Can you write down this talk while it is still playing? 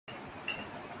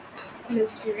Hello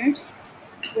students,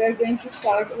 we are going to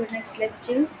start our next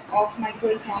lecture of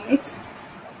microeconomics.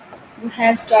 We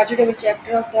have started our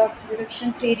chapter of the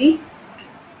production theory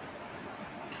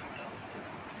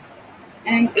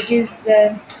and it is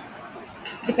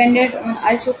dependent on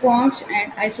isoquants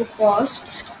and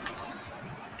isocosts.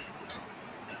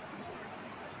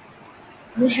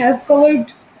 We have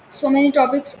covered so many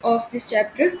topics of this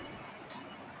chapter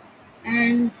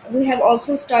and we have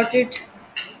also started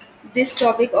this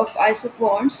topic of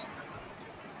isoquants,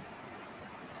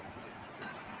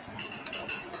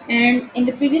 and in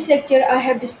the previous lecture I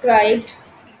have described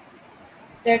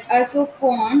that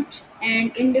isoquant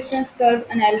and indifference curve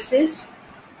analysis,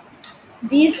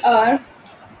 these are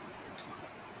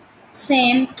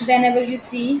same whenever you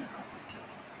see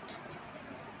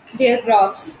their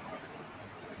graphs.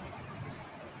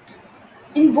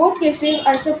 In both cases,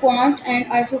 isoquant and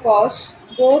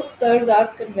isocosts, both curves are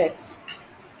convex.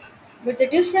 But the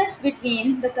difference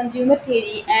between the consumer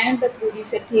theory and the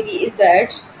producer theory is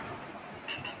that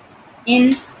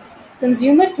in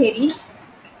consumer theory,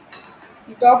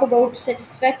 we talk about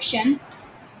satisfaction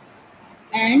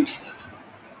and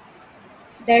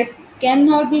that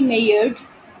cannot be measured.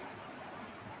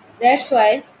 That's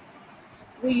why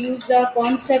we use the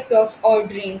concept of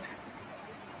ordering,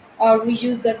 or we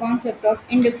use the concept of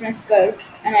indifference curve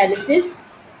analysis,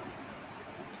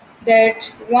 that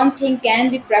one thing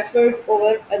can be preferred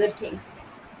over other thing.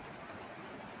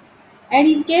 And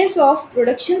in case of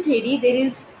production theory, there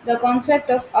is the concept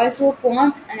of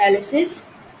isoquant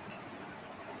analysis,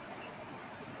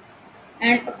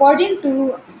 and according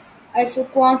to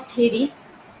isoquant theory,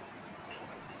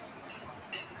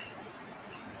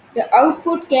 the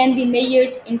output can be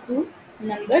measured into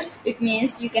numbers. It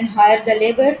means you can hire the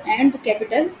labor and the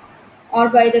capital, or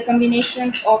by the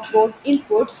combinations of both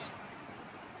inputs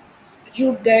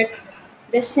you get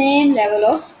the same level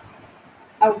of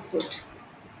output.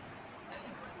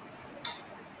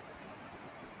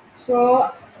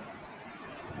 So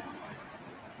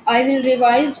I will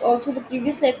revise also the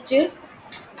previous lecture,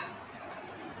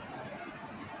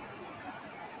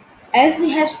 as we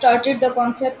have started the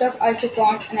concept of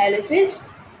isoquant analysis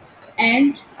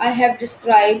and I have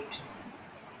described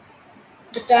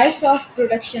the types of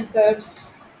production curves.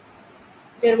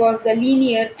 There was the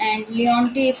linear and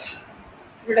Leontief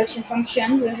production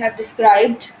function we have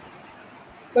described.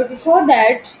 But before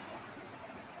that,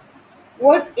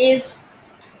 what is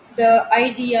the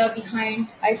idea behind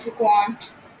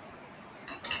isoquant?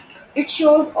 It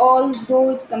shows all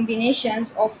those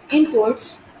combinations of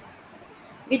inputs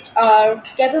which are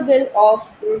capable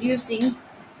of producing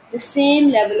the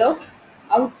same level of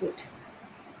output.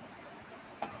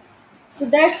 So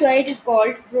that's why it is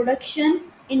called production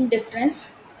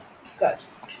indifference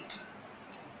curves.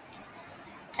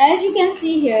 As you can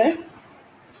see here,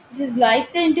 this is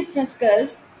like the indifference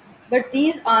curves, but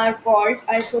these are called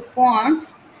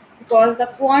isoquants because the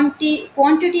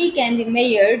quantity can be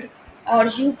measured, or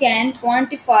you can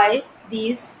quantify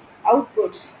these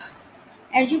outputs.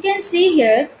 And you can see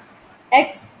here,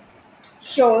 X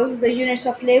shows the units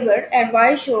of labor and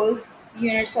Y shows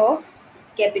units of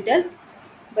capital.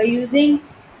 By using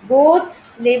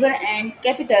both labor and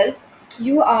capital,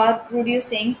 you are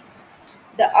producing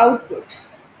the output.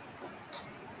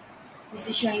 This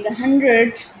is showing the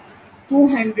 100,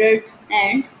 200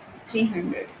 and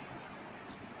 300.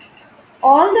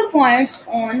 All the points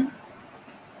on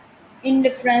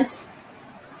indifference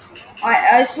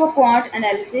isoquant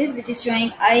analysis, which is showing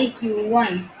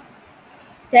IQ1,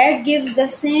 that gives the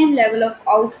same level of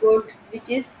output, which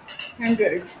is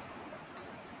 100.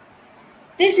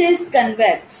 This is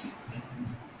convex.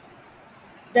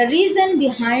 The reason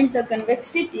behind the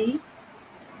convexity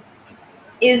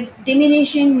is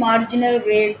diminishing marginal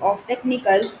rate of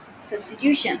technical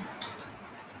substitution.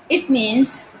 It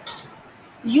means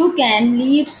you can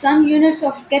leave some units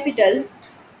of capital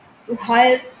to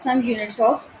hire some units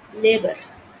of labor.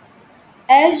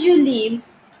 As you leave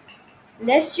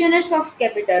less units of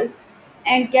capital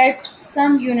and get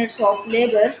some units of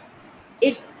labor,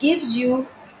 it gives you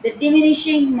the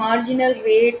diminishing marginal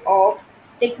rate of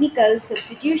technical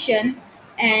substitution,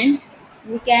 and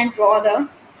we can draw the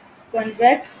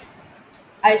convex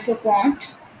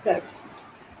isoquant curve.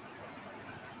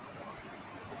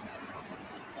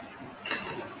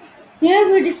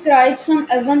 Here we describe some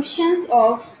assumptions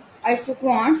of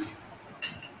isoquants.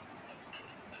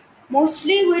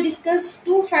 Mostly we discuss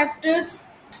two factors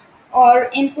or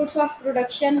inputs of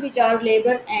production, which are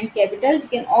labor and capital. We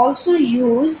can also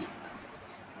use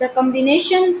the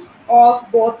combinations of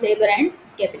both labor and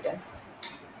capital.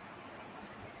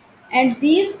 And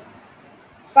these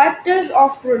factors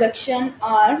of production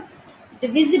are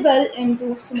divisible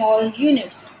into small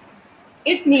units.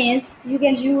 It means you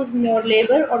can use more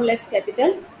labor or less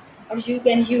capital, or you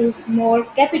can use more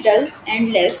capital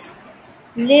and less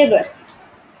labor.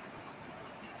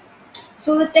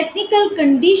 So the technical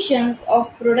conditions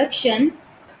of production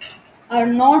are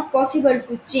not possible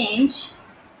to change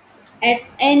at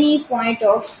any point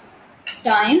of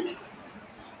time,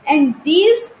 and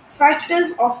these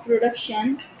factors of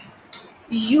production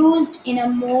used in a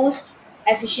most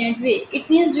efficient way. It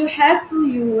means you have to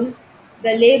use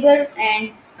the labor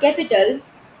and capital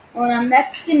on a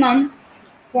maximum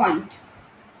point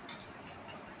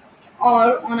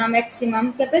or on a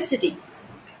maximum capacity.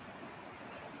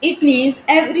 It means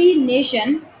every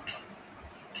nation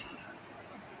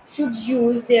should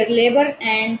use their labor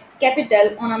and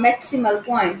capital on a maximal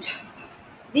point,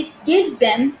 which gives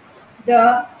them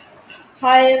the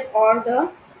higher or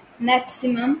the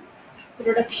maximum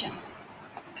production.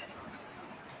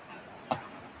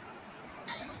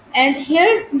 And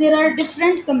here there are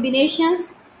different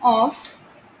combinations of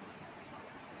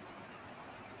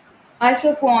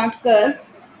isoquant curve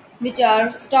which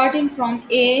are starting from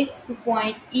A to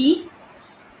point E,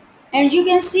 and you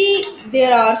can see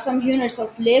there are some units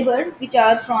of labor which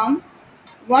are from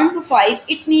 1 to 5.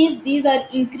 It means these are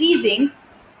increasing,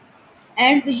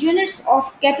 and the units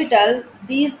of capital,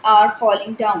 these are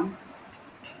falling down,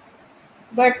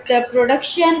 but the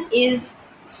production is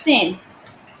same.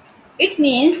 It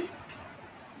means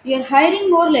you are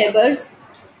hiring more laborers,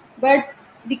 but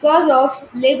because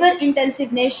of labor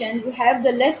intensive nation you have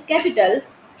the less capital,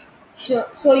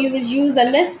 so you will use the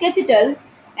less capital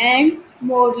and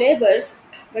more labors,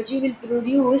 but you will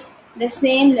produce the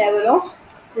same level of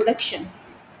production.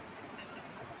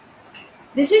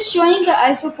 This is showing the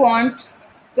isoquant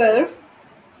curve,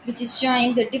 which is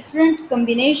showing the different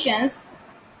combinations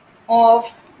of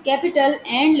capital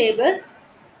and labor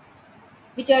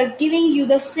which are giving you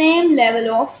the same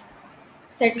level of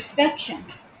satisfaction.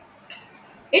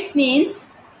 It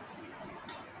means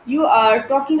you are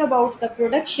talking about the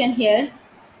production here,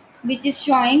 which is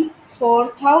showing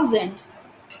 4000.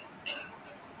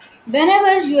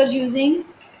 Whenever you are using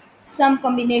some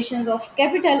combinations of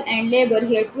capital and labor,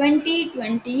 here 20,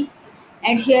 20,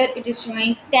 and here it is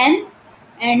showing 10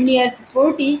 and near to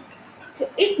 40, so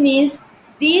it means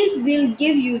these will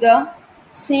give you the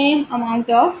same amount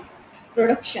of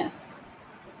production.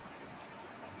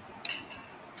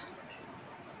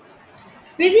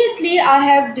 Previously I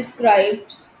have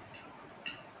described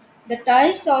the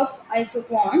types of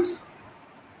isoquants,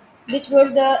 which were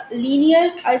the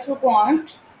linear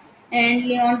isoquant and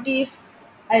Leontief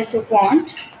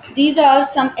isoquant. These are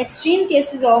some extreme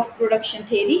cases of production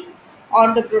theory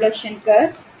or the production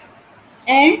curve.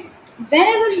 And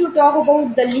whenever you talk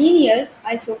about the linear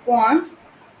isoquant,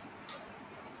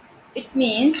 it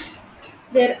means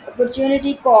their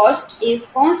opportunity cost is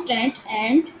constant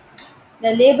and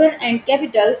the labor and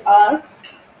capital are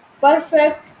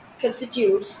perfect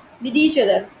substitutes with each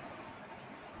other.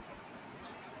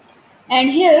 And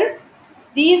here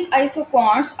these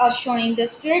isoquants are showing the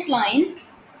straight line,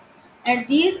 and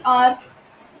these are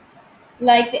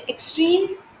like the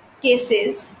extreme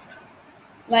cases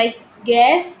like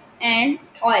gas and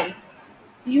oil.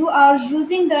 You are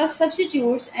using the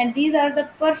substitutes, and these are the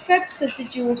perfect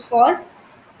substitutes for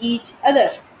each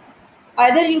other.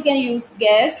 Either you can use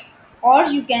gas or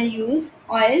you can use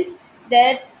oil,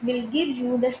 that will give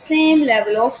you the same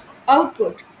level of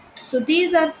output. So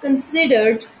these are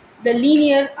considered the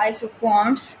linear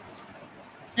isoquants,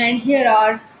 and here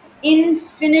are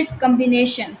infinite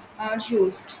combinations are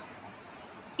used.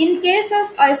 In case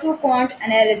of isoquant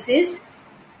analysis,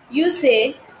 you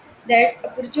say that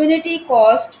opportunity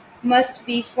cost must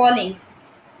be falling.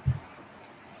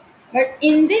 But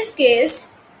in this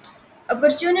case,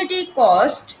 opportunity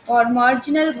cost or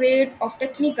marginal rate of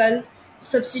technical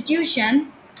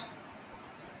substitution,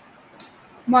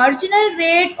 marginal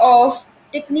rate of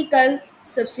technical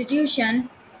substitution,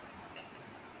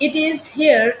 it is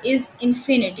here is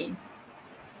infinity.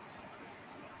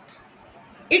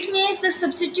 It means the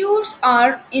substitutes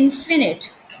are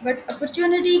infinite, but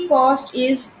opportunity cost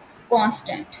is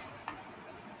constant.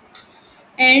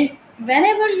 And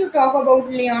whenever you talk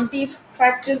about Leontief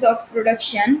factors of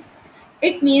production,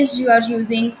 it means you are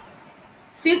using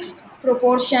fixed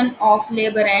proportion of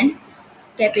labor and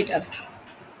capital.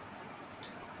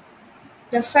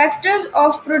 The factors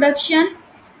of production,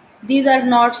 these are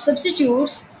not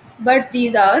substitutes, but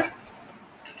these are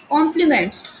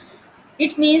complements.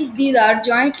 It means these are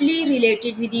jointly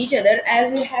related with each other,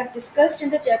 as we have discussed in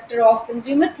the chapter of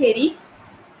consumer theory.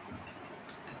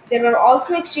 There were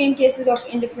also extreme cases of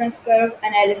indifference curve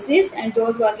analysis, and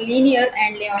those were linear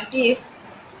and Leontief.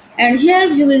 And here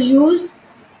you will use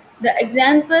the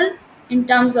example in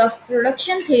terms of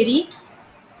production theory,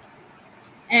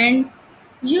 and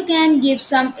you can give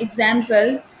some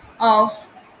example of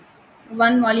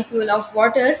one molecule of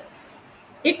water.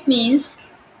 It means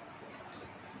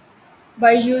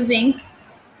by using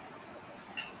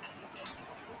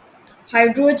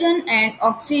hydrogen and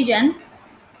oxygen,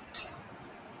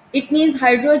 it means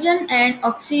hydrogen and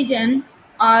oxygen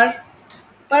are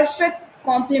perfect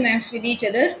complements with each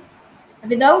other.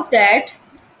 Without that,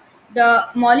 the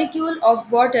molecule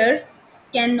of water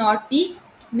cannot be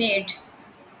made.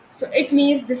 So it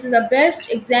means this is the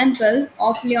best example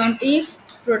of Leontief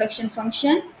production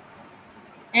function,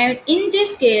 and in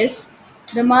this case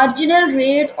the marginal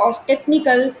rate of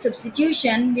technical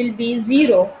substitution will be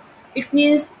 0. It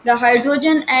means the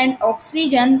hydrogen and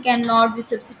oxygen cannot be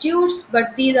substitutes,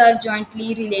 but these are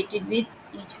jointly related with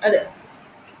each other.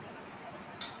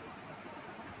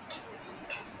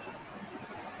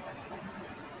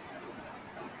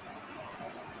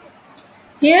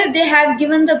 Here they have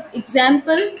given the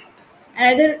example,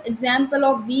 another example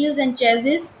of wheels and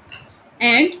chassis,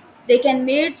 and they can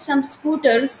make some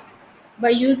scooters by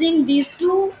using these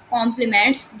two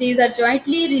complements. These are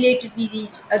jointly related with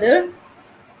each other.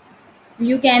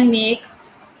 You can make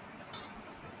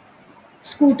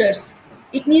scooters.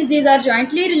 It means these are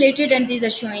jointly related and these are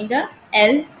showing the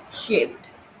L shaped.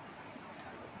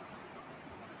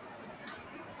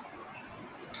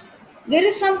 There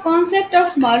is some concept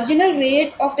of marginal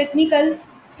rate of technical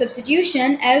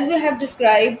substitution, as we have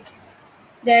described,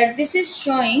 that this is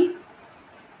showing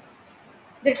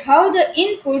that how the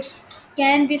inputs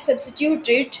can be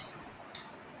substituted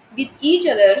with each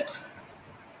other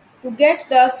to get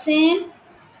the same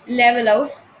level of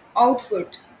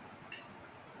output.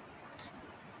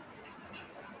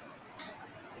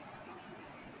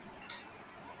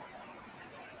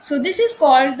 So this is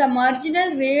called the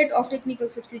marginal rate of technical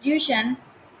substitution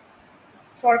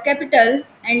for capital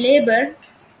and labor,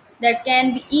 that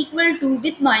can be equal to,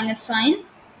 with minus sign,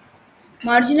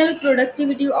 marginal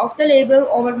productivity of the labor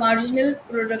over marginal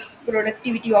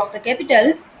productivity of the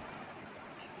capital.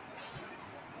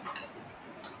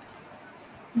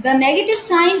 The negative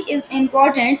sign is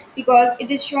important because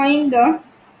it is showing the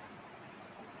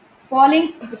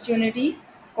falling opportunity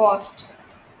cost,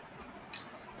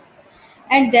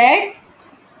 and that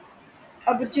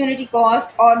opportunity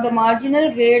cost or the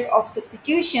marginal rate of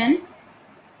substitution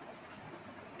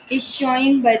is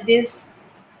showing by this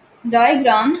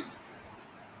diagram.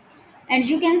 And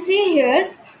you can see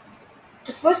here,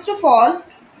 first of all,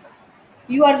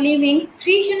 you are leaving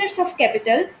 3 units of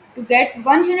capital to get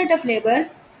 1 unit of labor,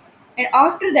 and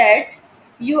after that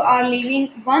you are leaving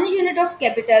 1 unit of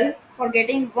capital for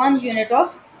getting 1 unit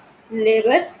of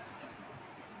labor.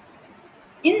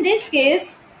 In this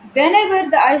case,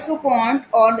 whenever the isoquant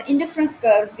or the indifference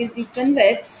curve will be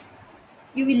convex,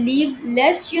 you will leave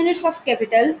less units of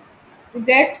capital to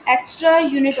get extra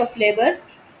unit of labor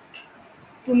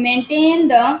to maintain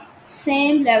the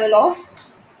same level of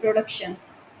production.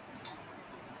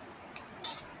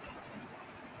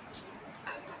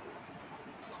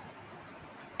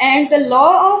 And the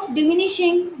law of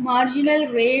diminishing marginal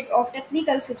rate of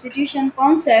technical substitution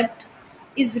concept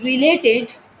is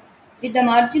related with the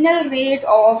marginal rate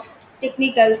of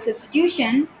technical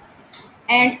substitution,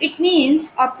 and it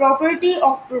means a property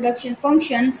of production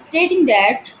function stating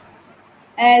that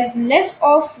as less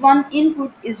of one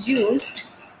input is used,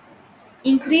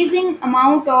 increasing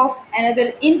amount of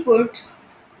another input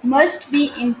must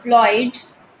be employed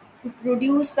to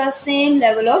produce the same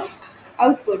level of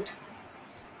output.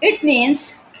 It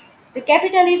means the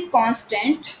capital is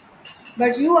constant,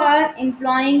 but you are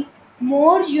employing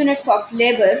more units of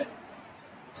labor,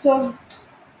 so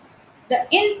the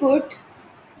input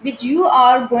which you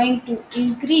are going to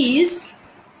increase,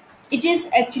 it is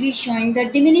actually showing the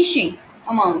diminishing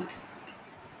amount.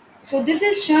 So this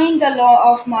is showing the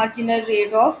law of marginal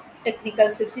rate of technical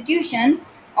substitution,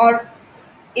 or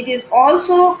it is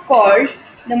also called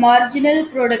the marginal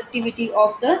productivity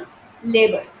of the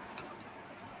labor.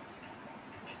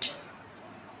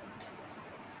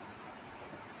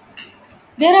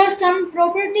 There are some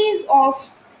properties of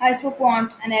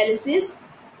isoquant analysis,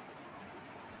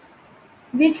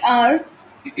 which are,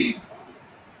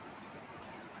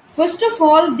 first of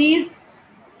all, this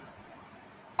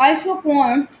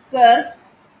isoquant curve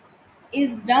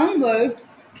is downward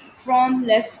from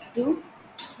left to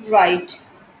right.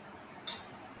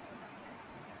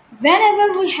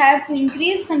 Whenever we have to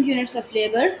increase some units of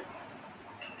labor,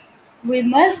 we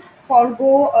must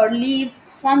forego or leave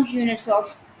some units of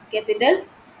capital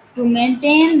to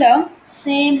maintain the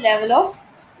same level of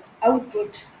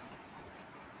output.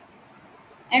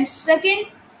 And second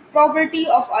property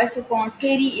of isoquant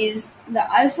theory is the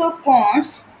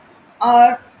isoquants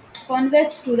are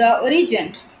convex to the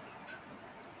origin.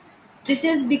 This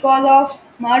is because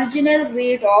of marginal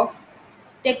rate of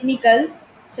technical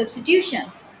substitution.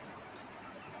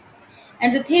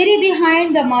 And the theory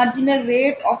behind the marginal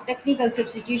rate of technical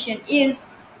substitution is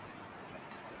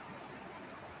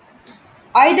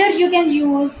either you can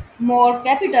use more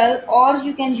capital or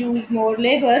you can use more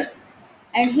labor,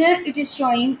 and here it is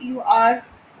showing you are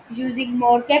using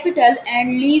more capital and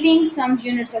leaving some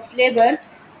units of labor.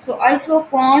 So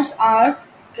isoquants are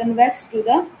convex to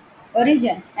the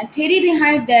origin, and theory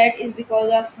behind that is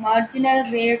because of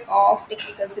marginal rate of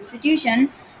technical substitution,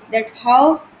 that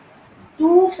how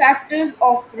two factors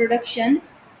of production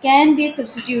can be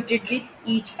substituted with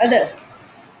each other.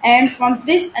 And from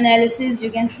this analysis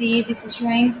you can see this is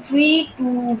showing 3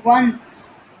 to 1.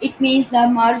 It means the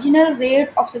marginal rate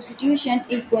of substitution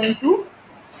is going to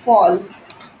fall.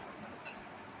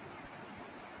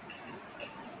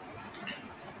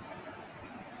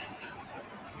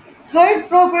 Third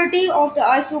property of the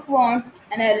isoquant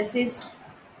analysis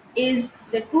is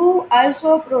the two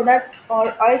isoproduct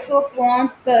or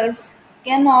isoquant curves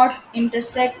cannot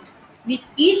intersect with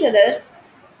each other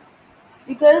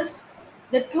because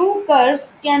the two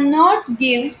curves cannot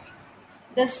give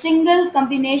the single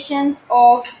combinations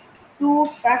of two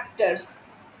factors,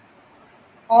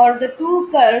 or the two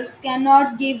curves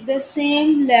cannot give the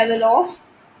same level of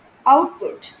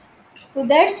output. So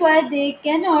that's why they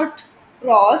cannot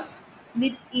cross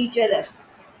with each other.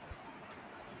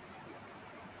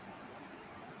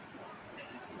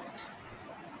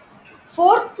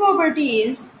 Fourth property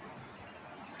is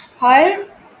higher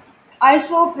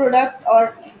isoproduct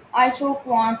or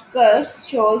isoquant curves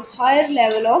shows higher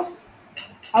level of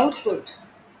output.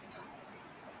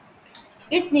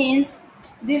 It means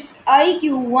this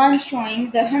IQ1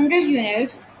 showing the 100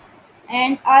 units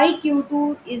and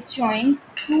IQ2 is showing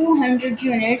 200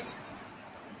 units.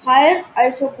 Higher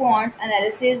isoquant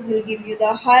analysis will give you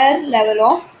the higher level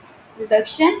of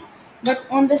production, but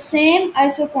on the same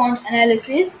isoquant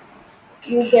analysis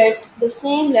you get the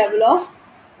same level of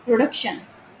production.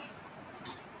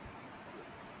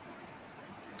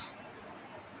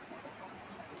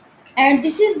 And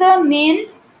this is the main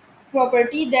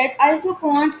property, that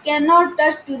isoquant cannot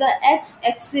touch to the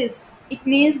x-axis. It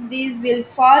means these will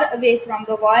far away from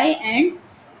the y and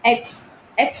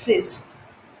x-axis.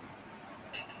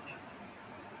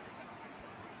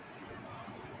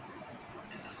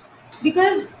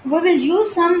 Because we will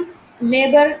use some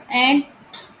labor and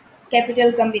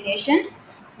capital combination.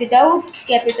 Without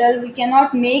capital we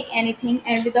cannot make anything,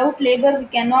 and without labor we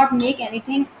cannot make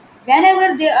anything.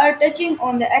 Whenever they are touching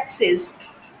on the axis,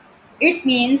 it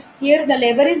means here the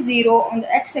labor is 0 on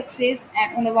the x-axis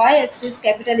and on the y-axis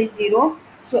capital is 0.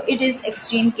 So it is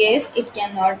extreme case, it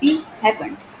cannot be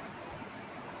happened.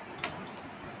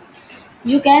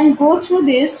 You can go through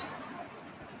this,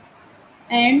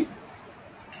 and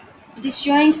it is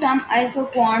showing some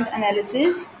isoquant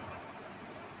analysis.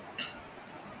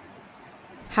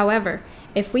 However,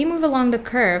 if we move along the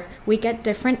curve, we get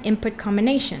different input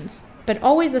combinations, but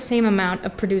always the same amount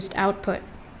of produced output.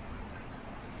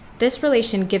 This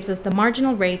relation gives us the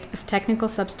marginal rate of technical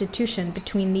substitution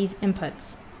between these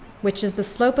inputs, which is the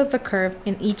slope of the curve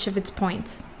in each of its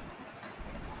points.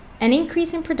 An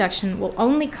increase in production will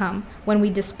only come when we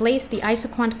displace the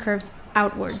isoquant curves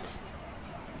outwards.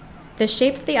 The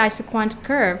shape of the isoquant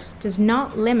curves does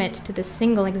not limit to this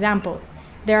single example.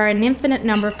 There are an infinite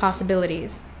number of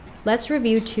possibilities. Let's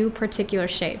review two particular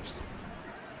shapes.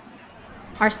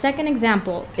 Our second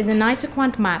example is an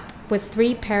isoquant map with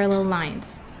 3 parallel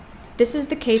lines. This is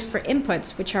the case for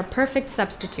inputs which are perfect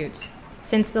substitutes,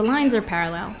 since the lines are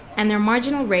parallel and their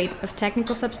marginal rate of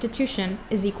technical substitution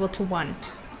is equal to 1,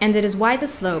 and it is why the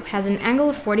slope has an angle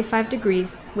of 45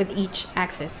 degrees with each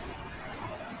axis.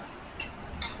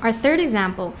 Our third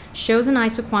example shows an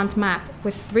isoquant map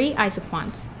with 3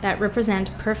 isoquants that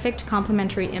represent perfect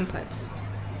complementary inputs.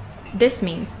 This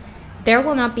means there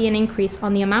will not be an increase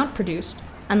on the amount produced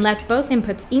unless both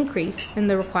inputs increase in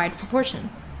the required proportion.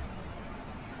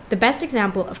 The best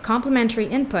example of complementary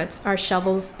inputs are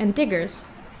shovels and diggers,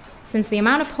 since the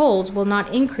amount of holes will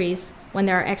not increase when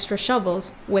there are extra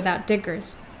shovels without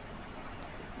diggers.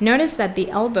 Notice that the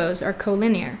elbows are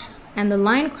collinear, and the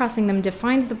line crossing them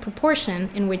defines the proportion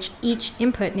in which each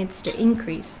input needs to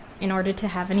increase in order to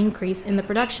have an increase in the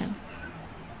production.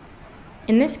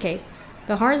 In this case,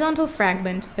 the horizontal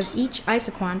fragment of each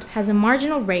isoquant has a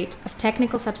marginal rate of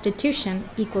technical substitution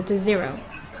equal to 0,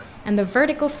 and the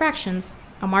vertical fractions,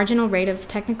 a marginal rate of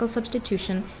technical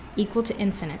substitution equal to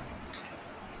infinite.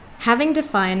 Having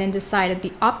defined and decided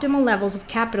the optimal levels of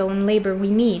capital and labor we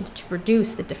need to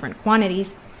produce the different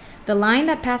quantities, the line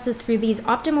that passes through these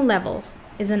optimal levels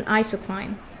is an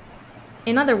isocline.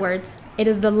 In other words, it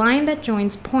is the line that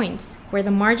joins points where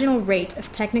the marginal rate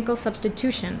of technical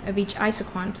substitution of each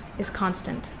isoquant is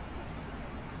constant.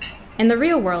 In the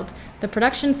real world, the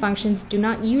production functions do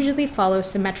not usually follow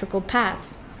symmetrical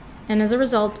paths, and as a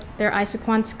result, their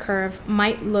isoquants curve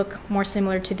might look more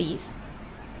similar to these.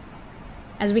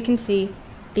 As we can see,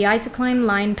 the isocline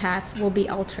line path will be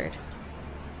altered.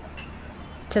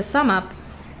 To sum up,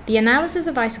 the analysis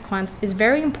of isoquants is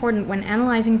very important when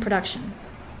analyzing production.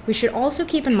 We should also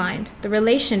keep in mind the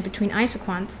relation between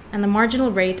isoquants and the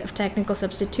marginal rate of technical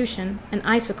substitution and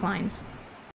isoclines.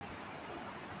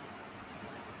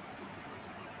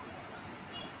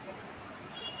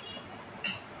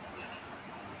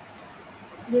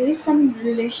 There is some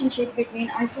relationship between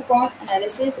isoquant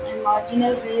analysis and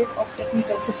marginal rate of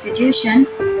technical substitution.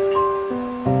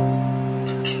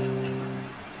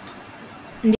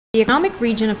 The economic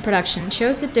region of production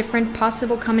shows the different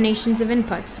possible combinations of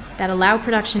inputs that allow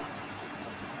production.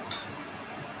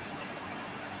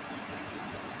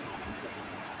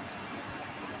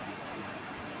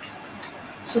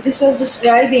 So this was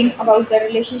describing about the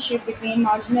relationship between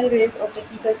marginal rate of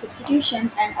technical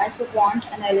substitution and isoquant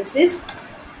analysis.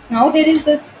 Now there is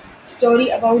the story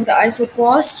about the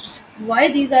isocosts,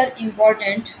 why these are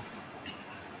important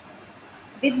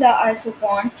with the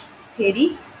isoquant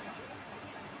theory.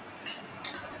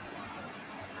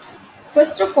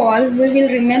 First of all, we will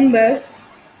remember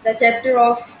the chapter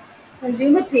of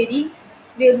consumer theory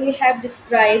where we have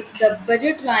described the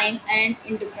budget line and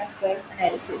indifference curve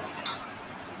analysis.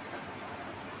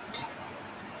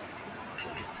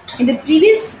 In the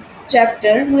previous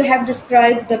chapter, we have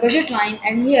described the budget line,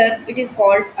 and here it is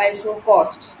called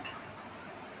isocosts.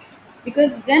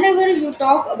 Because whenever you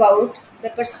talk about the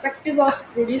perspective of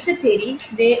producer theory,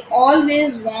 they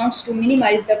always want to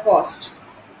minimize the cost.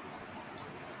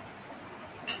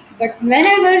 But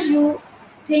whenever you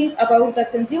think about the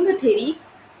consumer theory,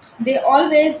 they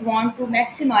always want to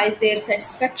maximize their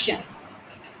satisfaction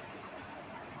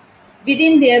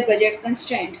within their budget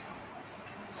constraint.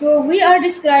 So we are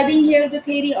describing here the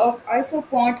theory of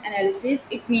isoquant analysis.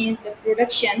 It means the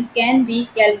production can be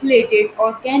calculated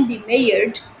or can be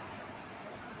measured,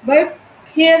 but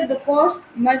here the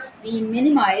cost must be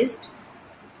minimized.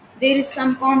 There is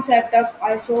some concept of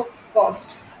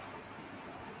isocosts.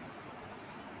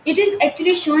 It is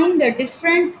actually showing the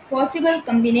different possible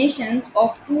combinations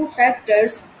of two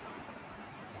factors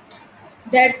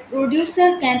that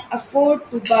producer can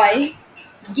afford to buy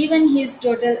given his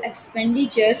total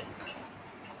expenditure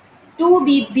to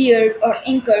be beared or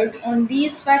incurred on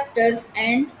these factors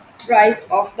and price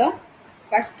of the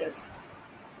factors.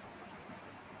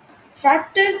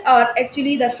 Factors are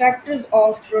actually the factors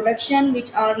of production,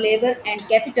 which are labor and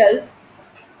capital,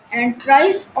 and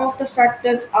price of the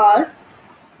factors are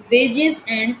wages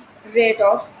and rate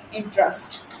of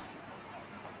interest.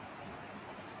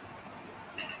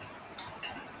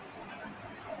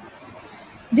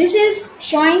 This is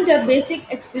showing the basic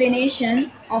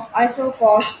explanation of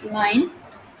isocost line,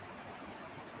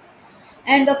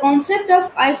 and the concept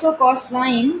of isocost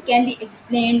line can be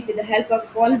explained with the help of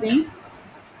following.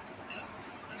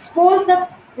 Suppose the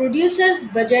producer's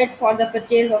budget for the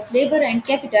purchase of labor and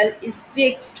capital is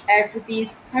fixed at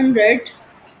rupees 100,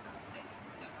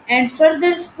 and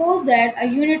further suppose that a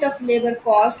unit of labor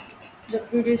cost the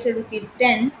producer rupees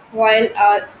 10 while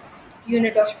a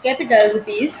unit of capital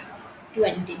rupees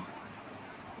 20.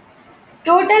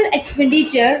 Total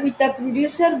expenditure which the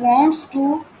producer wants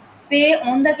to pay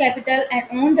on the capital and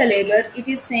on the labor, it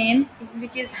is same,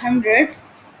 which is 100,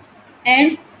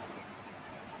 and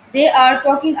they are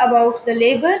talking about the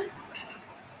labor,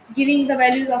 giving the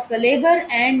values of the labor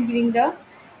and giving the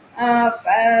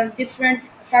different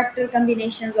factor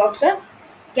combinations of the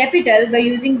capital. By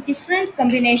using different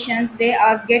combinations, they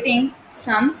are getting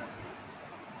some,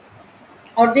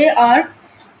 or they are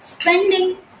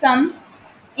spending some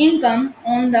income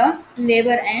on the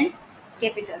labor and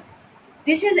capital.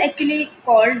 This is actually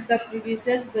called the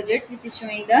producer's budget, which is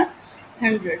showing the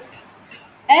 100.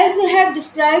 As we have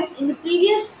described in the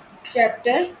previous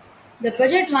chapter, the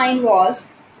budget line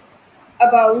was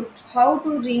about how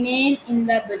to remain in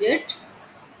the budget.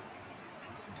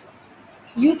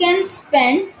 You can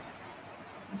spend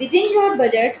within your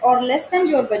budget or less than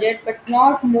your budget, but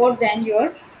not more than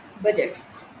your budget.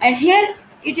 And here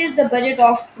it is the budget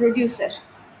of producer.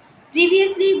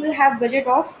 Previously we have budget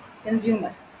of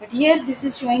consumer, but here this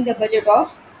is showing the budget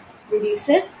of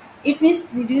producer. It means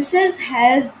producers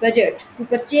has budget to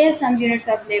purchase some units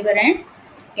of labor and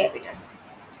capital.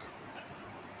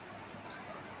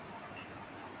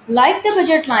 Like the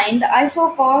budget line, the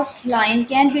ISO cost line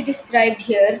can be described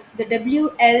here. The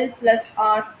WL plus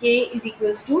RK is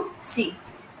equals to C.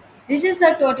 This is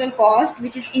the total cost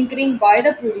which is incurring by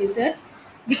the producer,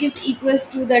 which is equals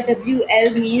to the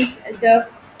WL means the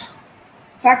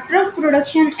factor of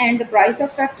production and the price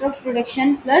of factor of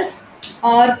production plus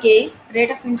RK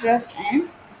rate of interest and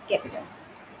capital.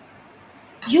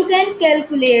 You can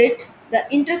calculate the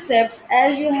intercepts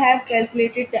as you have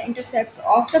calculated the intercepts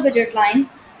of the budget line.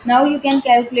 Now you can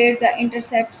calculate the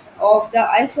intercepts of the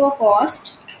ISO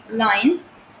cost line.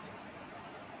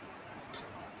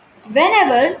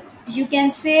 Whenever you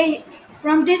can say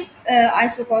from this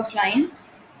ISO cost line,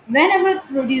 whenever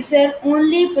producer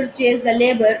only purchase the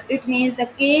labor, it means the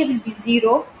K will be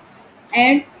 0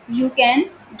 and you can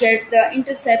get the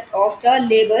intercept of the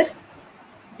labor,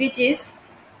 which is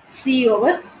C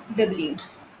over W.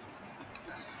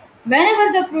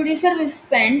 Whenever the producer will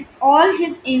spend all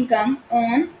his income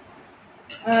on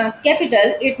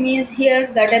capital, it means here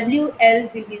the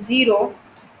WL will be 0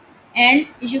 and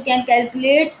you can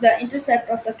calculate the intercept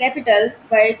of the capital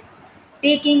by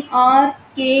taking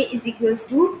RK is equals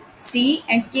to C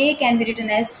and K can be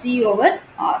written as C over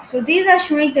R. So these are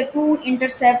showing the two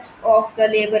intercepts of the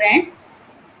labor and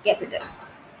capital.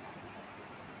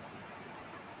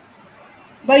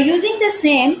 By using the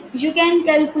same, you can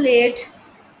calculate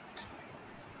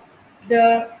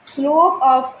the slope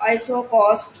of ISO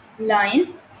cost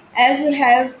line as we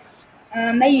have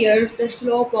measured the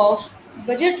slope of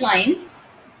budget line.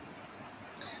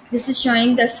 This is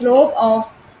showing the slope of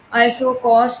ISO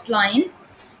cost line.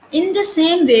 In the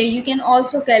same way, you can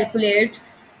also calculate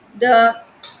the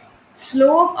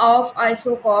slope of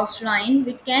ISO cost line,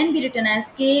 which can be written as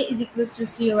K is equals to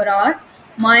C over R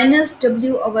minus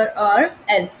W over R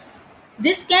L.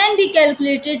 This can be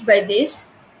calculated by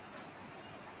this.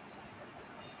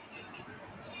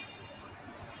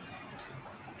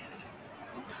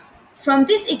 From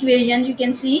this equation, you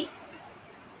can see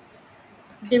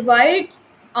divide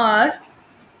R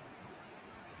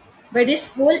by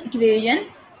this whole equation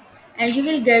and you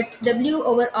will get W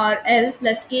over RL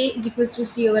plus K is equals to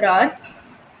C over R.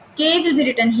 K will be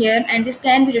written here and this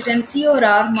can be written C over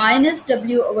R minus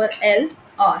W over L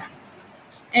R.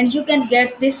 And you can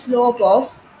get this slope of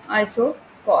ISO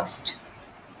cost.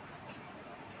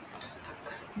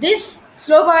 This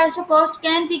slope of ISO cost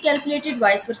can be calculated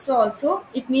vice versa also.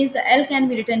 It means the L can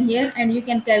be written here and you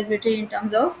can calculate it in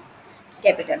terms of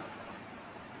capital.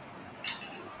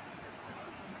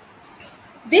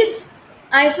 This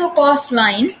ISO cost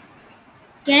line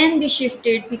can be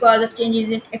shifted because of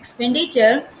changes in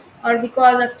expenditure or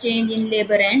because of change in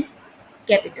labor and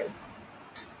capital.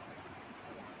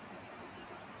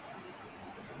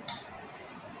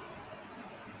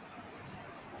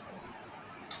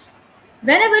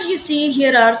 Whenever you see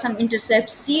here are some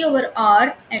intercepts C over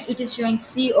R and it is showing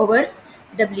C over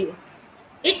W.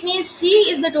 It means C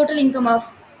is the total income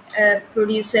of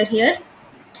producer here,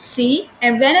 C,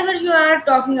 and whenever you are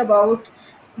talking about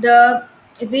the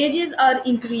wages are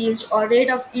increased or rate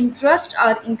of interest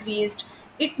are increased,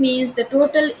 it means the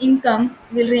total income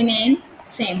will remain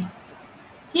same.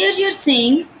 Here you are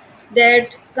saying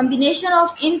that combination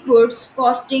of inputs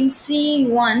costing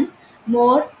C1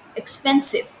 more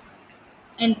expensive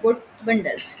input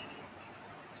bundles.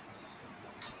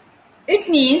 It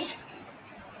means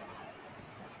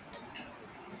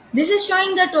this is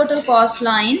showing the total cost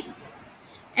line,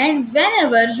 and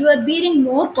whenever you are bearing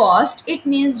more cost, it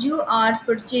means you are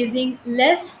purchasing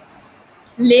less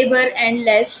labor and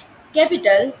less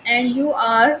capital and you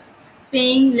are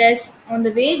paying less on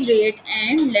the wage rate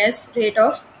and less rate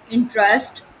of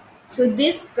interest. So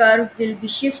this curve will be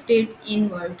shifted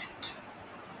inward.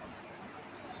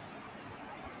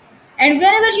 And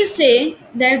whenever you say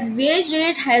that wage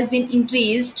rate has been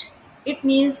increased, it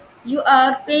means you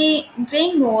are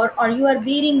paying more or you are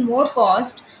bearing more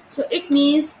cost. So it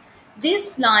means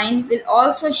this line will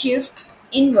also shift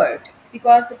inward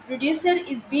because the producer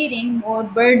is bearing more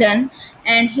burden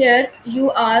and here you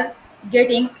are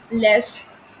getting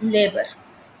less labor.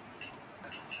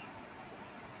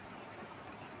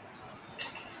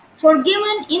 For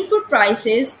given input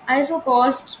prices, ISO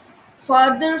costs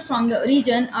further from the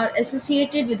origin are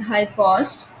associated with high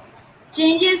costs.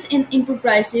 Changes in input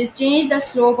prices change the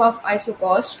slope of ISO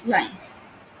cost lines.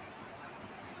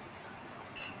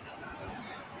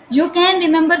 You can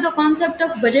remember the concept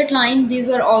of budget line. These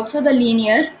are also the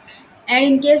linear. And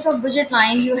in case of budget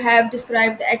line, you have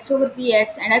described the x over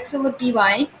px and x over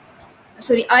py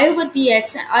sorry, I over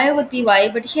px and I over py,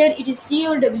 but here it is c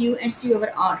over w and c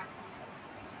over r.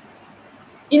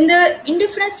 In the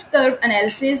indifference curve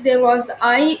analysis, there was the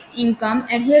I income,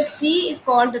 and here C is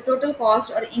called the total cost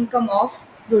or income of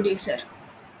producer.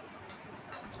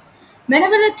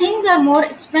 Whenever the things are more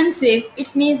expensive,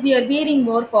 it means they are bearing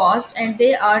more cost and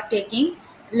they are taking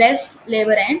less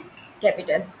labor and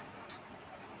capital.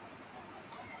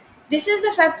 This is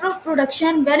the factor of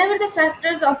production. Whenever the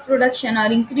factors of production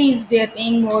are increased, they are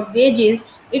paying more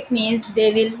wages. It means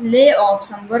they will lay off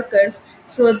some workers.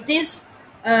 So this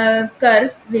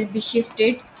curve will be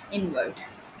shifted inward.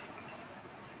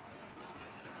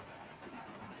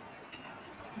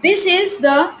 This is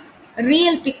the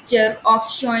real picture of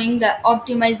showing the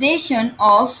optimization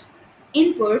of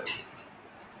input,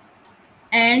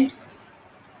 and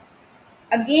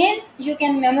again you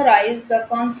can memorize the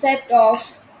concept of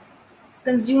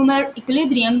consumer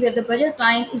equilibrium where the budget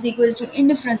line is equals to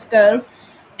indifference curve,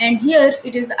 and here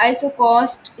it is the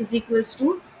isocost is equals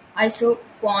to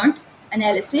isoquant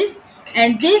analysis,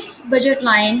 and this budget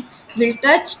line will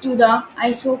touch to the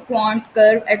isoquant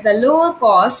curve at the lower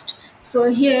cost.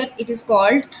 So here it is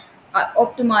called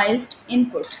optimized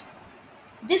input.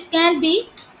 This can be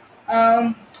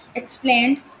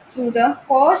explained through the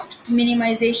cost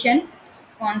minimization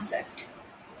concept.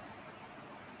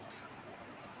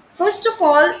 First of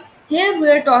all, here we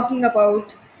are talking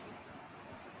about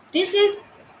this is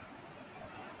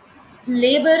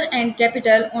labor and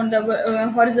capital on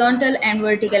the horizontal and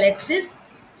vertical axis,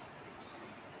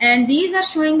 and these are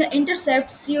showing the intercept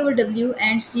C over W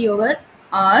and C over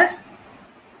R.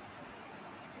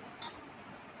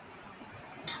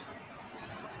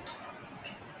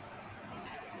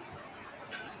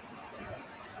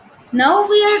 Now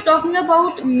we are talking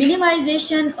about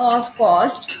minimization of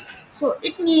costs. So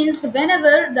it means that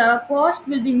whenever the cost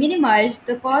will be minimized,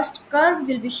 the cost curve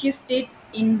will be shifted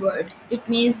inward. It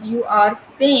means you are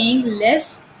paying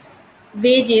less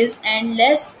wages and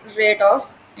less rate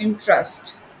of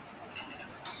interest.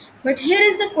 But here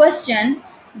is the question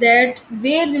that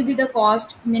where will be the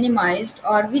cost minimized,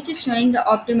 or which is showing the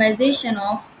optimization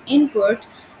of input.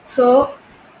 So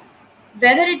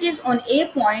whether it is on A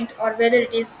point or whether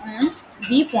it is on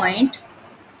B point,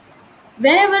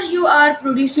 whenever you are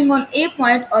producing on A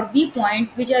point or B point,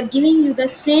 which are giving you the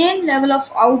same level of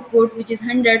output, which is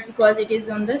 100 because it is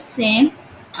on the same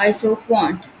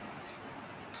isoquant.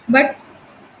 But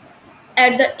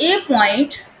at the A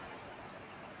point,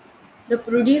 the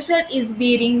producer is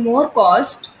bearing more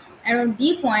cost, and on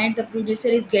B point, the producer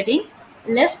is getting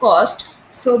less cost.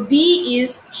 So B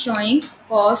is showing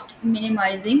cost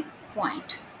minimizing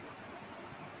point.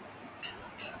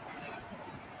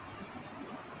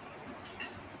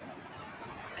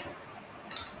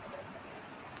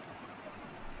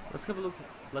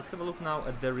 Let's have a look now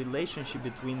at the relationship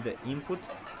between the input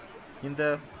in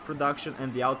the production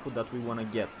and the output that we want to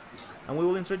get. And we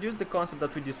will introduce the concept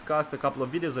that we discussed a couple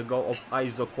of videos ago of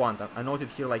isoquant. I noted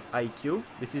here like IQ.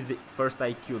 This is the first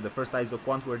IQ, the first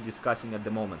isoquant we're discussing at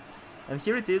the moment. And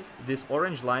here it is, this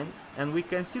orange line, and we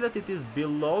can see that it is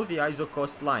below the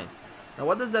isocost line. Now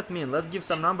what does that mean? Let's give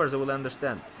some numbers that we'll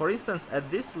understand. For instance, at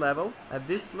this level,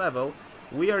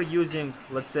 we are using,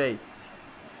 let's say,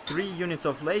 3 units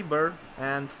of labor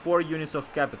and 4 units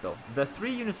of capital. The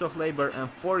 3 units of labor and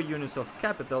 4 units of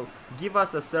capital give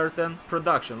us a certain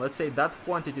production. Let's say that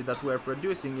quantity that we are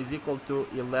producing is equal to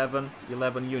 11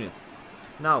 units.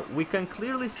 Now we can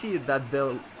clearly see that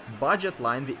the budget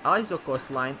line, the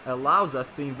isocost line, allows us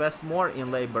to invest more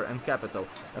in labor and capital.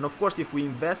 And of course, if we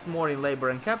invest more in labor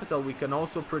and capital, we can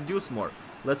also produce more.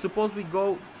 Let's suppose we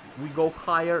go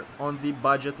higher on the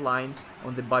budget line,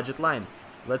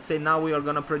 Let's say now we are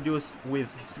going to produce with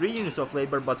 3 units of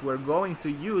labor, but we're going to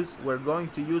use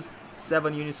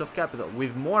 7 units of capital.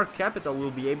 With more capital,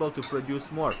 we'll be able to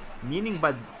produce more, meaning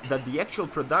that the actual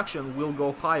production will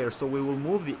go higher. So we will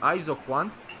move the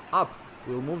isoquant up.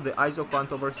 We'll move the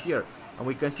isoquant over here. And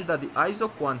we can see that the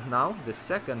isoquant now, the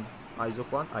second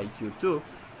isoquant, IQ2,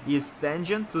 is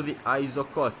tangent to the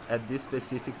isocost at this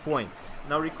specific point.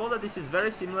 Now recall that this is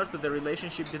very similar to the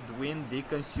relationship between the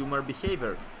consumer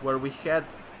behavior, where we had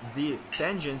the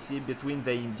tangency between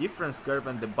the indifference curve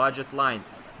and the budget line,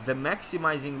 the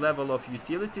maximizing level of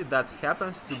utility that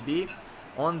happens to be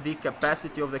on the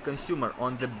capacity of the consumer,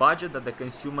 on the budget that the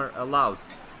consumer allows.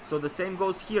 So the same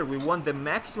goes here. We want the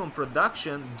maximum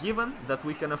production given that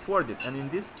we can afford it, and in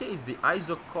this case the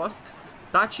isocost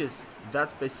touches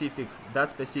that specific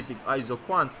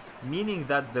isoquant, meaning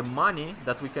that the money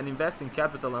that we can invest in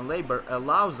capital and labor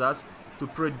allows us to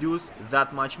produce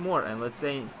that much more. And let's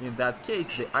say in that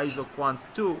case the isoquant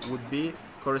 2 would be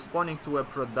corresponding to a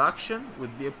production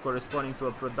would be corresponding to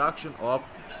a production of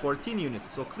 14 units.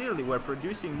 So clearly we're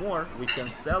producing more, we can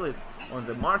sell it on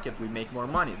the market, we make more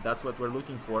money. That's what we're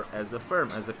looking for as a firm,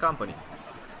 as a company.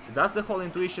 That's the whole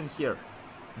intuition here.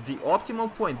 The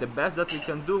optimal point, the best that we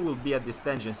can do will be at this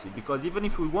tangency, because even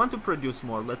if we want to produce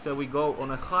more, let's say we go on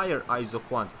a higher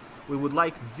isoquant, we would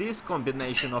like this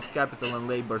combination of capital and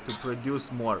labor to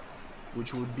produce more,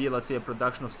 which would be, let's say, a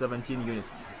production of 17 units.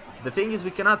 The thing is,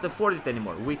 we cannot afford it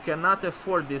anymore. We cannot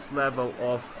afford this level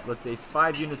of, let's say,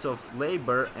 5 units of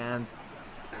labor and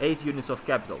 8 units of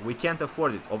capital. We can't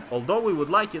afford it. Although we would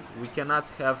like it, we cannot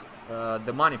have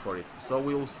the money for it. So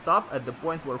we will stop at the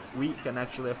point where we can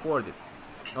actually afford it.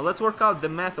 Now let's work out the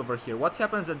math over here. What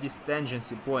happens at this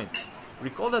tangency point?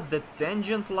 Recall that the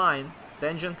tangent line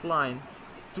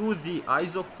to the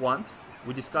isoquant,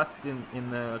 we discussed it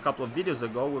in a couple of videos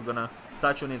ago, we're gonna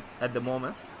touch on it at the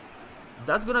moment.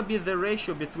 That's gonna be the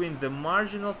ratio between the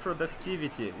marginal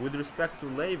productivity with respect to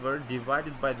labor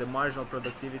divided by the marginal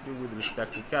productivity with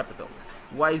respect to capital.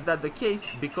 Why is that the case?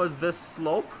 Because the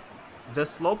slope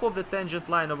of the tangent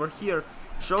line over here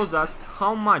shows us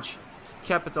how much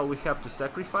capital we have to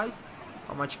sacrifice,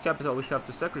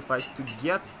 to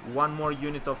get one more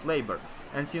unit of labor.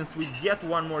 And since we get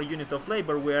one more unit of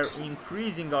labor, we are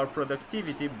increasing our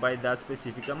productivity by that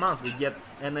specific amount. We get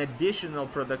an additional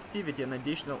productivity, an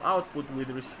additional output with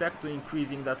respect to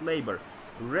increasing that labor,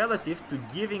 relative to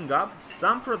giving up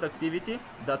some productivity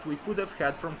that we could have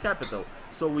had from capital.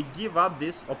 So we give up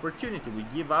this opportunity, we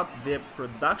give up the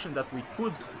production that we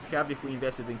could have if we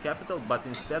invested in capital, but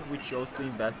instead we chose to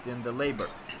invest in the labor.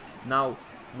 Now,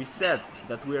 we said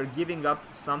that we are giving up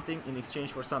something in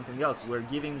exchange for something else. We're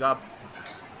giving up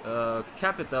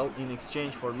capital in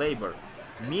exchange for labor,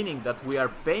 meaning that we are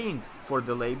paying for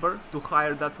the labor to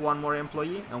hire that one more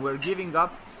employee, and we're giving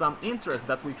up some interest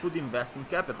that we could invest in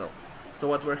capital. So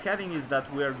what we're having is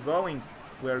that we're going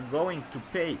to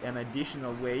pay an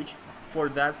additional wage for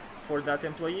that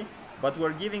employee, but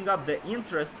we're giving up the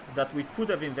interest that we could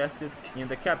have invested in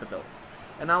the capital.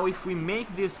 And now if we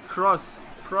make this cross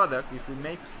product,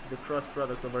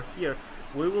 over here,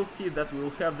 we will see that we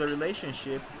will have the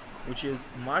relationship, which is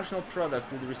marginal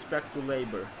product with respect to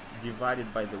labor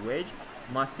divided by the wage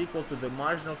must equal to the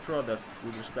marginal product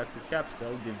with respect to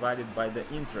capital divided by the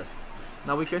interest.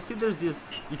 Now we consider this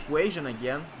equation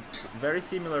again, very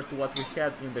similar to what we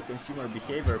had in the consumer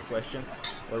behavior question,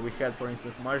 where we had, for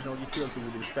instance, marginal utility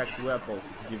with respect to apples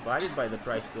divided by the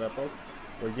price to apples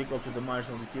was equal to the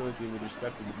marginal utility with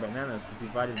respect to the bananas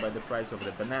divided by the price of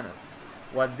the bananas.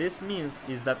 What this means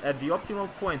is that at the optimal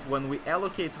point, when we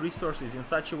allocate resources in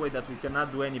such a way that we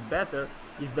cannot do any better,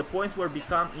 is the point where we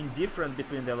become indifferent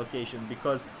between the allocation,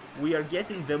 because we are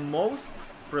getting the most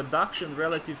production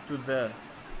relative to the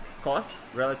cost,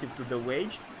 relative to the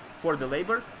wage for the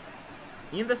labor,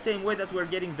 in the same way that we're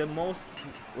getting the most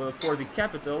for the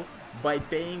capital by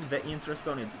paying the interest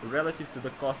on it relative to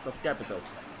the cost of capital.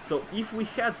 So if we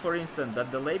had, for instance,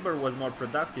 that the labor was more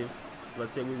productive,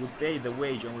 let's say we would pay the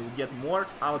wage and we would get more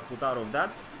output out of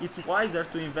that, it's wiser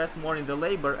to invest more in the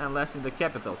labor and less in the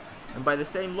capital. And by the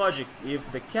same logic, if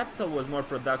the capital was more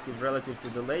productive relative to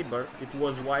the labor, it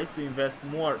was wise to invest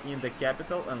more in the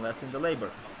capital and less in the labor.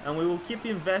 And we will keep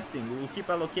investing, we will keep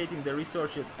allocating the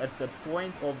resources at the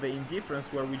point of the indifference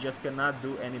where we just cannot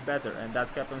do any better. And that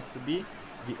happens to be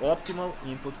the optimal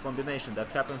input combination. That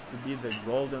happens to be the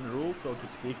golden rule, so to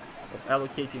speak, of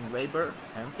allocating labor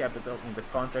and capital in the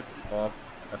context of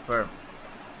a firm.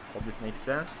 Hope this makes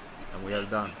sense, and we are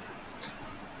done.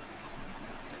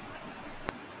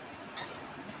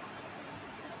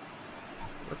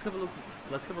 Let's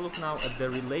have a look now at the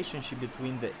relationship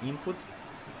between the input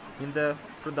in the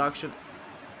production .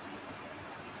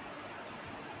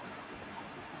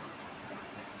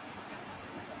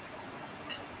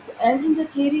 So as in the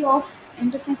theory of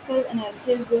indifference curve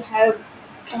analysis, we have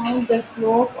found the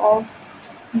slope of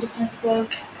indifference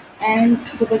curve and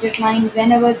the budget line.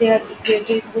 Whenever they are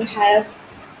equated, we have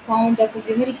found the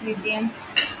consumer equilibrium.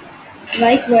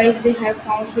 Likewise, we have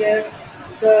found here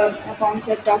the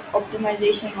concept of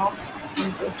optimization of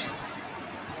input.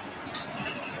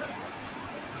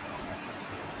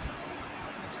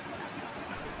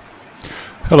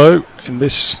 Hello, in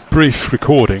this brief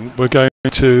recording we're going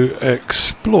to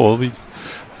explore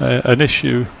an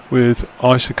issue with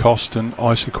Isocost and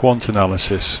Isoquant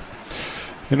analysis.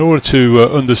 In order to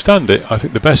understand it, I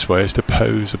think the best way is to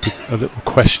pose a little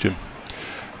question.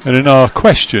 And in our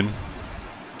question,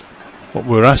 what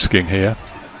we're asking here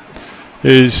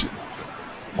is,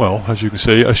 well, as you can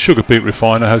see, a sugar beet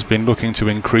refiner has been looking to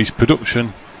increase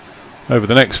production over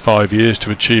the next 5 years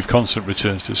to achieve constant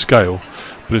returns to scale,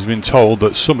 but has been told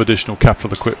that some additional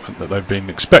capital equipment that they've been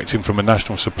expecting from a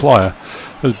national supplier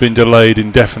has been delayed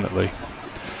indefinitely.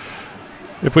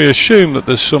 If we assume that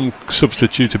there's some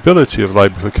substitutability of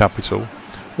labour for capital,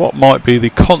 what might be the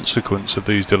consequence of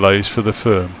these delays for the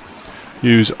firm?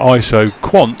 Use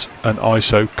Isoquant and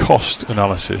Isocost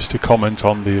analysis to comment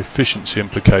on the efficiency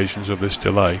implications of this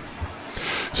delay.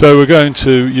 So we're going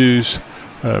to use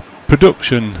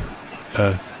production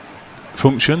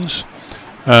functions,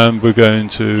 and we're going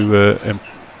to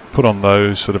put on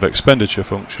those sort of expenditure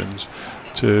functions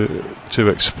to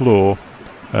explore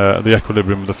the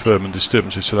equilibrium of the firm and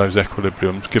disturbances to those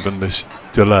equilibriums given this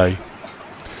delay.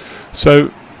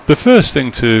 So the first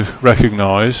thing to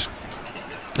recognise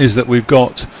is that we've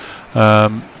got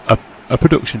a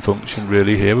production function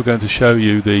really here. We're going to show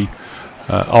you the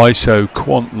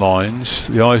Isoquant lines.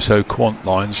 The Isoquant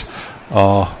lines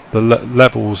are the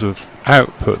levels of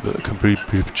output that can be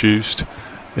produced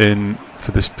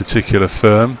for this particular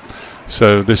firm.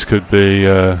 So this could be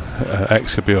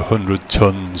X could be 100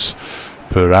 tons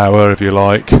per hour if you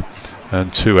like,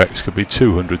 and 2x could be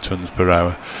 200 tons per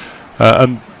hour.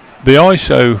 And the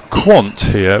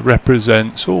Isoquant here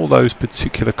represents all those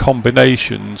particular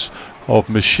combinations of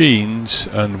machines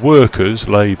and workers,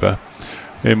 labour,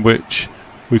 in which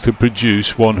we could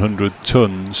produce 100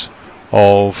 tons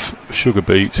of sugar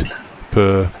beet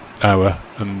per hour,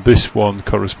 and this one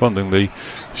correspondingly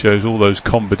shows all those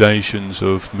combinations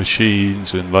of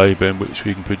machines and labour in which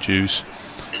we can produce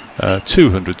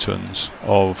 200 tons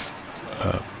of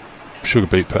sugar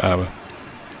beet per hour.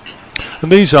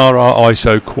 And these are our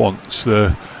Isoquants,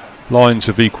 the lines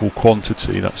of equal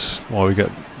quantity. That's why we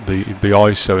get the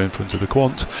iso in front of the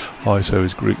quant. Iso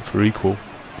is Greek for equal.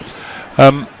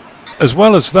 As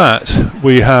well as that,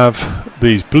 we have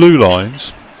these blue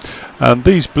lines, and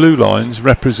these blue lines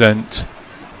represent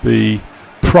the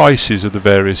prices of the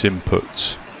various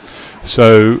inputs.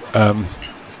 So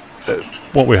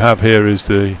what we have here is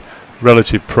the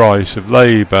relative price of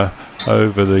labour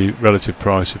over the relative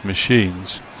price of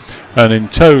machines, and in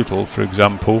total, for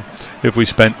example, if we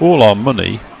spent all our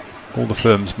money, all the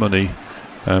firm's money,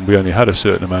 and we only had a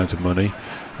certain amount of money,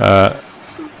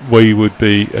 we would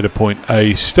be at a point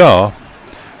A star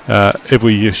if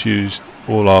we just used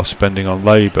all our spending on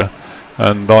labour,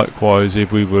 and likewise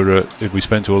if we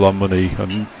spent all our money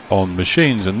on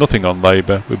machines and nothing on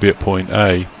labour, we'd be at point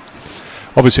A.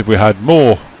 Obviously if we had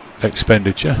more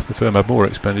expenditure, the firm had more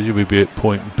expenditure, we'd be at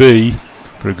point B,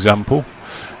 for example.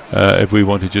 If we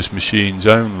wanted just machines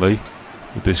only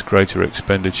with this greater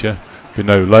expenditure with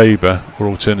no labour, or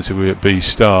alternatively at B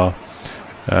star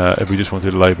if we just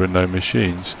wanted labour and no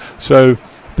machines. So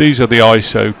these are the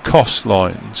Isocost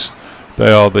lines.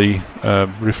 They are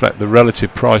reflect the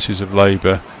relative prices of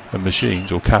labour and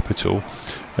machines, or capital,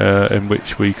 in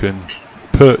which we can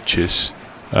purchase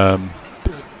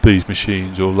these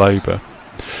machines or labour.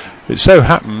 It so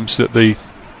happens that the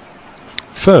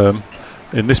firm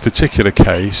in this particular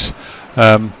case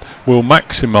will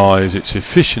maximise its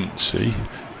efficiency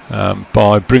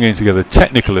by bringing together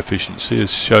technical efficiency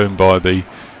as shown by the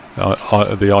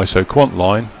Isoquant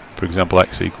line, for example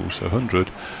x equals 100,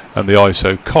 and the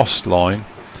Isocost line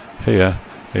here,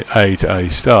 A to A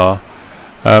star,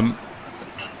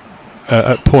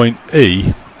 at point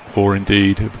E, or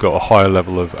indeed we've got a higher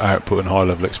level of output and higher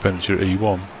level expenditure at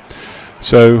E1.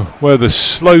 So where the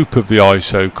slope of the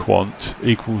Isoquant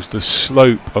equals the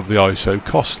slope of the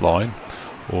Isocost line,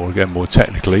 or again more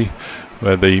technically,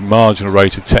 where the marginal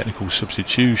rate of technical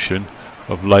substitution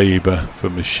of labour for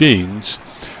machines,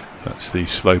 that's the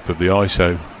slope of the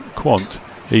Isoquant,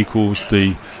 equals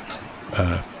the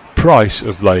price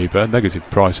of labour, negative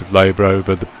price of labour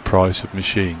over the price of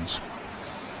machines.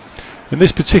 In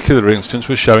this particular instance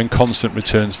we're showing constant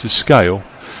returns to scale.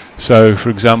 So for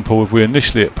example, if we're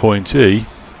initially at point E,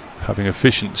 having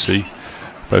efficiency,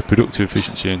 both productive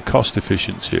efficiency and cost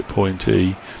efficiency at point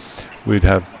E, we'd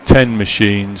have 10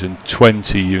 machines and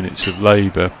 20 units of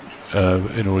labour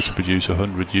in order to produce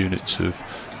 100 units of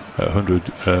 100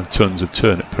 tons of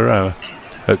turnip per hour,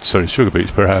 sugar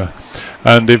beets per hour.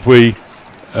 And if we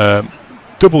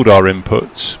doubled our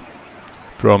inputs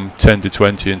from 10 to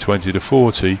 20 and 20 to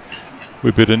 40,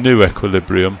 we'd be at a new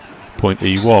equilibrium, point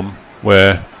E1,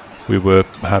 where we were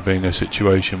having a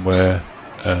situation where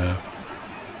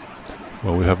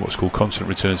we have what's called constant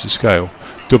returns to scale.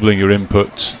 Doubling your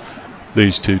inputs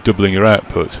leads to doubling your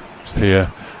output. So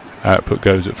here output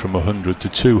goes up from 100 to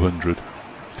 200.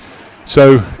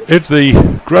 So if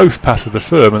the growth path of the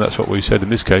firm, and that's what we said in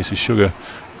this case, the sugar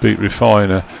beet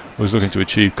refiner was looking to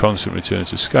achieve constant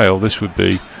returns to scale, this would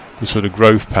be the sort of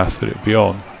growth path that it would be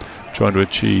on. trying to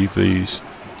achieve these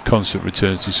constant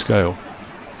returns to scale.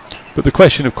 But the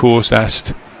question, of course, asked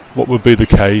what would be the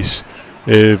case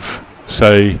if,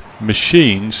 say,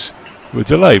 machines were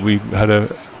delayed. We had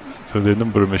the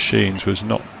number of machines was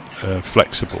not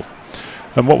flexible.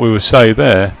 And what we would say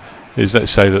there is,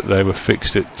 let's say that they were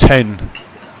fixed at 10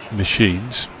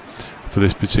 machines for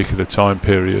this particular time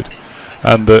period,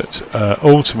 and that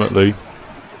ultimately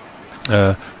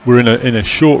we're in a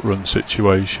short run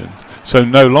situation. So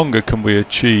no longer can we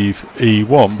achieve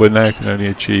E1, we now can only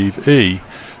achieve E.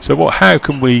 So how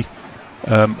can we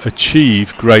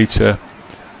achieve greater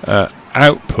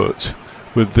output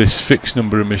with this fixed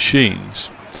number of machines?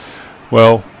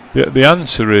 Well, the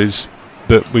answer is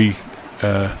that we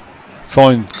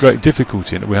find great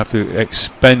difficulty in it. We have to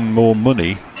expend more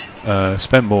money, our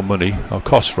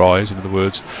costs rise, in other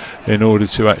words, in order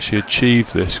to actually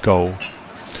achieve this goal.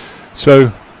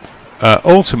 So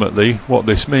ultimately what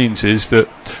this means is that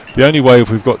the only way, if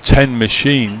we've got 10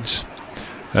 machines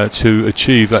to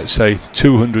achieve, let's say,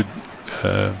 200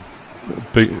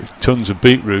 tons of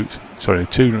beetroot, sorry,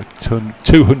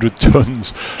 200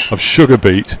 tons of sugar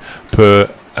beet per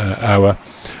hour,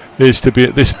 is to be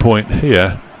at this point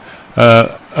here,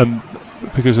 and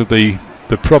because of the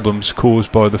problems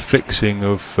caused by the fixing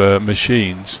of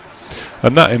machines,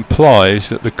 and that implies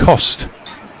that the cost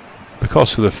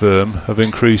of the firm have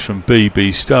increased from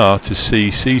B star to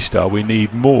C star. We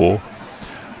need more,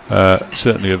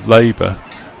 certainly, of labour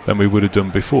than we would have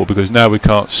done before, because now we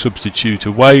can't substitute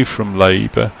away from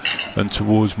labour and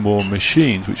towards more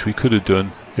machines, which we could have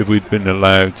done if we'd been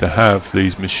allowed to have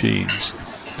these machines.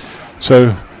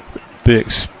 So the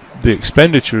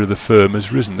expenditure of the firm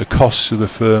has risen, the costs of the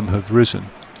firm have risen,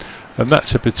 and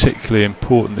that's a particularly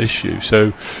important issue.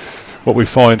 So what we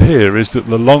find here is that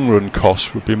the long run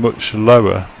costs would be much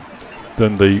lower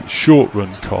than the short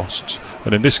run costs,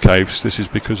 and in this case this is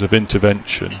because of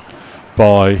intervention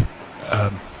by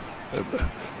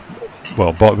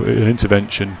an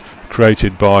intervention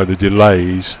created by the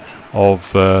delays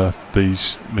of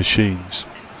these machines.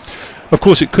 Of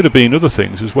course, it could have been other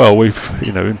things as well.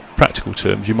 In practical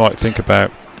terms, you might think about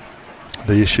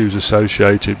the issues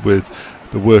associated with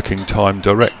the working time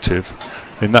directive.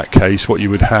 In that case, what you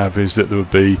would have is that there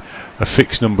would be a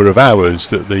fixed number of hours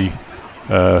that the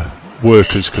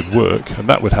workers could work, and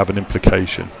that would have an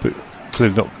implication. But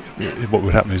clearly not. What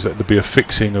would happen is that there'd be a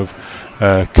fixing of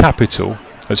capital,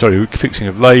 fixing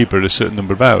of labour at a certain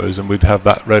number of hours, and we'd have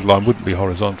that red line wouldn't be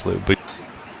horizontal, it would be.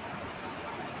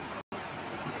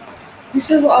 This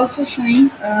is also showing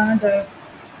the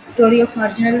story of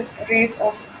marginal rate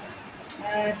of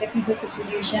technical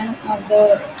substitution of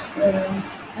the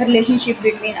relationship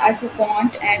between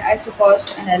isoquant and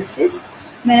isocost analysis.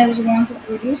 Whenever you want to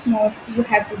produce more, you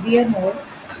have to bear more,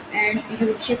 and you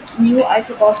will shift new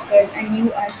isocost curve and new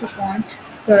isoquant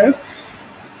curve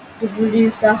to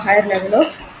produce the higher level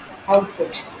of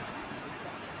output.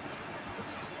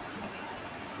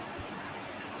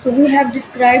 So we have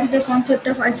described the concept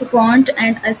of isoquant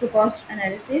and isocost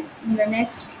analysis. In the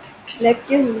next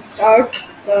lecture, we will start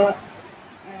the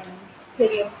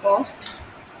theory of cost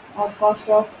or cost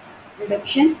of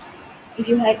production. If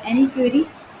you have any query,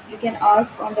 you can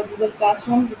ask on the Google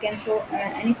Classroom. You can throw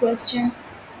any question,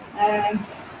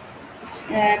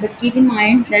 but keep in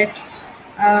mind that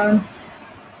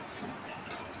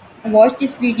watch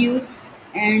this video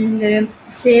and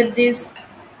save this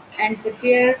and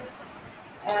prepare.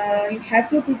 You have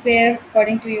to prepare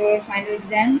according to your final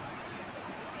exam.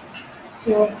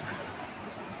 So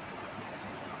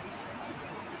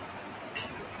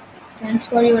thanks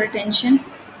for your attention.